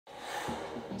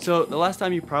So the last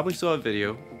time you probably saw a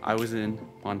video, I was in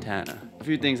Montana. A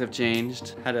few things have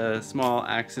changed. Had a small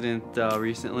accident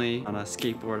recently on a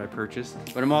skateboard I purchased.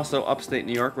 But I'm also upstate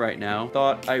New York right now.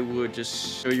 Thought I would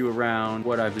just show you around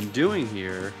what I've been doing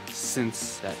here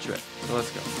since that trip. So let's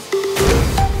go.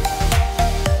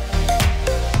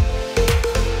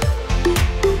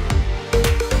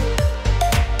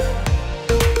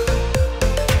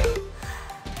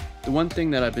 The one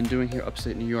thing that I've been doing here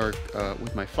upstate New York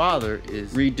with my father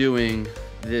is redoing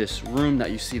this room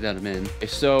that you see that I'm in.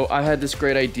 So I had this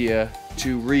great idea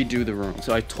to redo the room.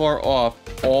 So I tore off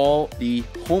all the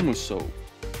homo soap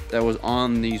that was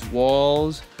on these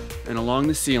walls and along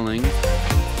the ceiling.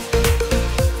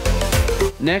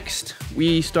 Next,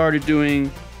 we started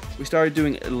doing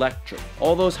electric.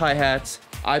 All those hi-hats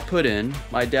I put in.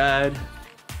 My dad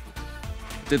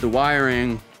did the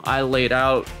wiring. I laid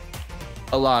out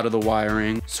a lot of the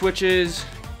wiring. Switches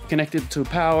connected to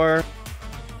power.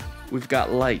 We've got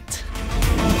light.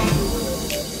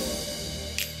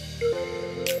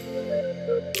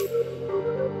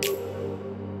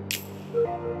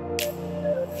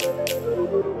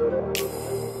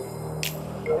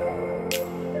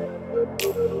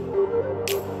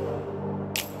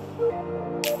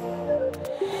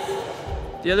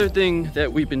 The other thing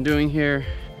that we've been doing here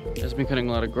has been cutting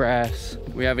a lot of grass.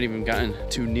 We haven't even gotten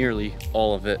to nearly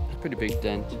all of it. Pretty big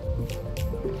dent.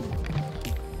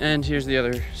 And here's the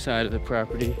other side of the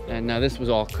property. And now this was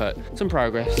all cut. Some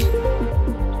progress.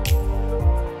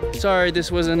 Sorry,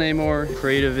 this wasn't a more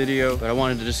creative video, but I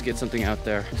wanted to just get something out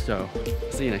there. So,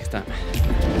 see you next time.